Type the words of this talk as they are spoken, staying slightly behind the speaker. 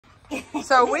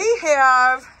So we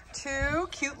have two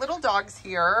cute little dogs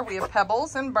here. We have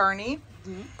Pebbles and Barney.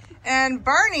 And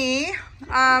Barney,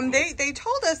 they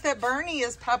told us that Barney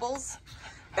is Pebbles'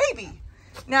 baby.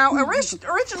 Now,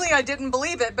 originally I didn't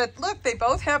believe it, but look, they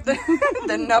both have the,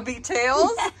 the nubby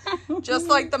tails, just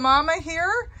like the mama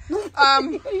here. What are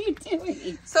you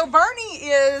doing? So Barney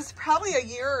is probably a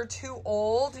year or two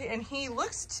old, and he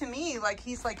looks to me like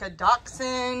he's like a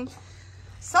dachshund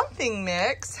something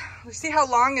mix. You see how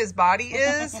long his body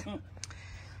is?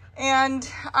 And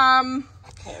I'll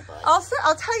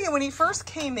tell you, when he first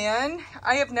came in,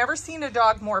 I have never seen a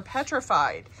dog more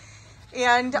petrified.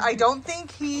 And I don't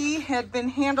think he had been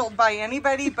handled by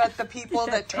anybody but the people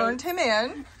that turned him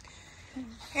in.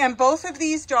 And both of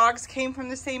these dogs came from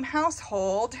the same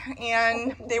household,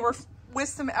 and they were with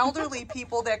some elderly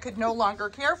people that could no longer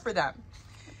care for them.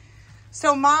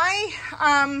 So my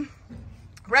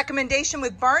recommendation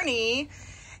with Barney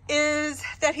is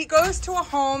that he goes to a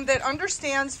home that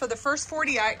understands for the first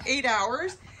 48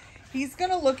 hours, he's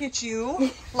going to look at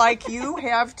you like you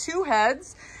have two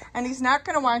heads, and he's not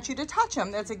going to want you to touch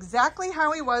him. That's exactly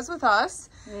how he was with us.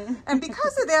 And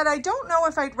because of that, I don't know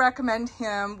if I'd recommend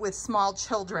him with small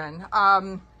children.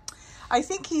 I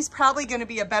think he's probably going to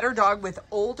be a better dog with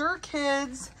older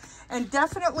kids, and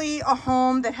definitely a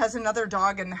home that has another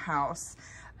dog in the house.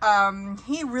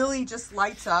 He really just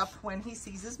lights up when he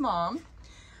sees his mom,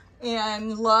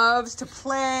 and loves to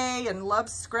play and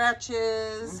loves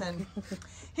scratches, and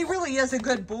he really is a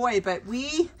good boy, but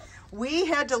we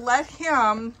had to let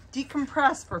him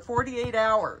decompress for 48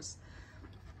 hours.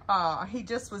 He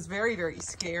just was very, very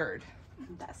scared.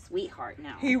 That sweetheart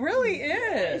now. He really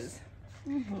is.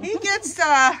 He gets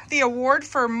the award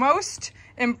for most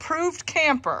improved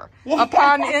camper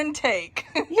upon intake.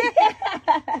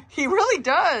 He really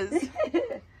does.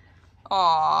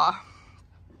 Aw.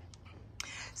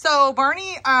 So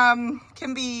Barney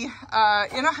can be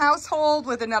in a household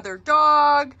with another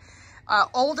dog,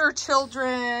 older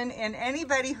children, and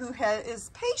anybody who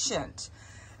is patient.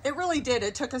 It really did.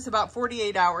 It took us about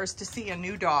 48 hours to see a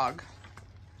new dog.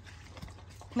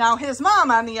 Now his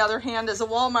mom, on the other hand, is a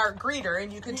Walmart greeter,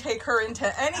 and you can take her into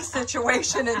any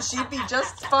situation and she'd be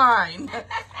just fine.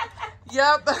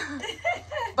 Yep.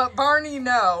 But Barney,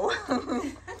 no.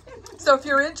 So if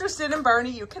you're interested in Barney,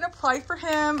 you can apply for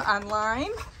him online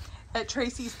at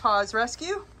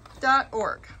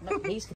Tracy'sPawsRescue.org.